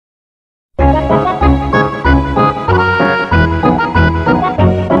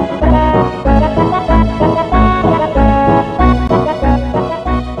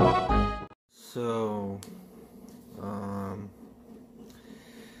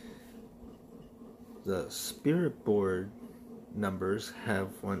the spirit board numbers have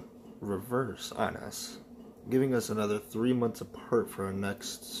went reverse on us, giving us another 3 months apart for our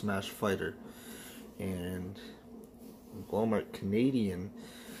next Smash Fighter. And Walmart Canadian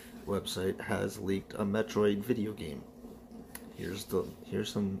website has leaked a Metroid video game. Here's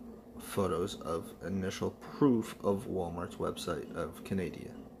some photos of initial proof of Walmart's website of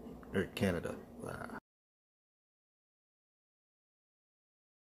Canada.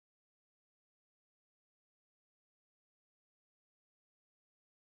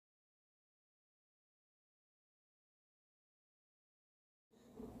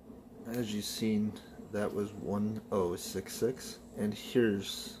 As you've seen, that was 1066, and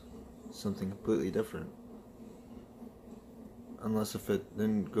here's something completely different. Unless if it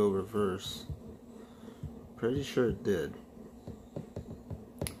didn't go reverse. Pretty sure it did.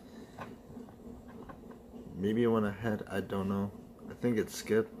 Maybe it went ahead, I don't know. I think it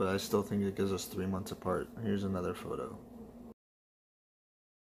skipped, but I still think it gives us 3 months apart. Here's another photo.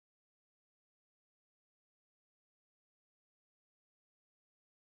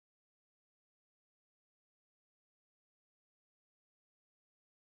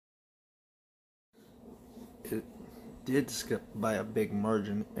 It did skip by a big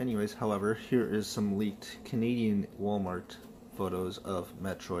margin. Anyways, however, here is some leaked Canadian Walmart photos of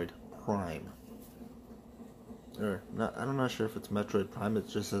Metroid Prime. I'm not sure if it's Metroid Prime, it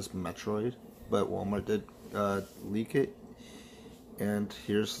just says Metroid, but Walmart did leak it. And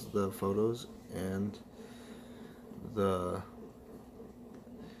here's the photos and the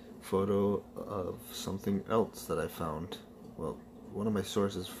photo of something else that I found. Well, one of my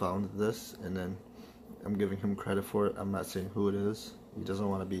sources found this, and then I'm giving him credit for it. I'm not saying who it is. He doesn't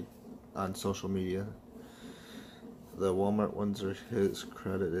want to be on social media. The Walmart ones are his,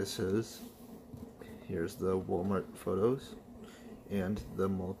 credit is his. Here's the Walmart photos, and the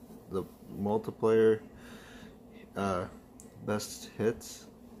multiplayer best hits,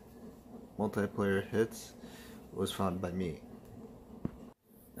 multiplayer hits was found by me.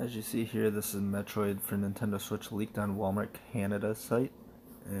 As you see here, this is Metroid for Nintendo Switch leaked on Walmart Canada site,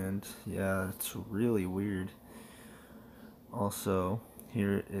 and yeah, it's really weird. Also,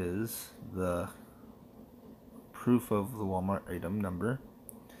 here is the proof of the Walmart item number,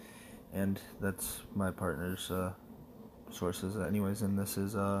 and that's my partner's sources anyways, and this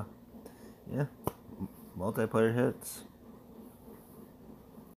is yeah, multiplayer hits.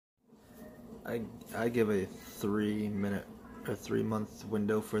 I give a 3 month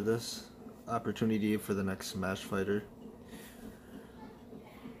window for this opportunity for the next Smash Fighter.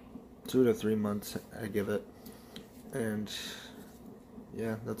 2 to 3 months I give it. And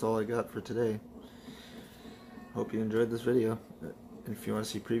yeah, that's all I got for today. Hope you enjoyed this video. And if you want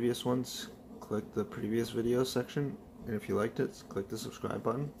to see previous ones, click the previous video section. And if you liked it, click the subscribe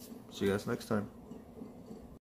button. See you guys next time.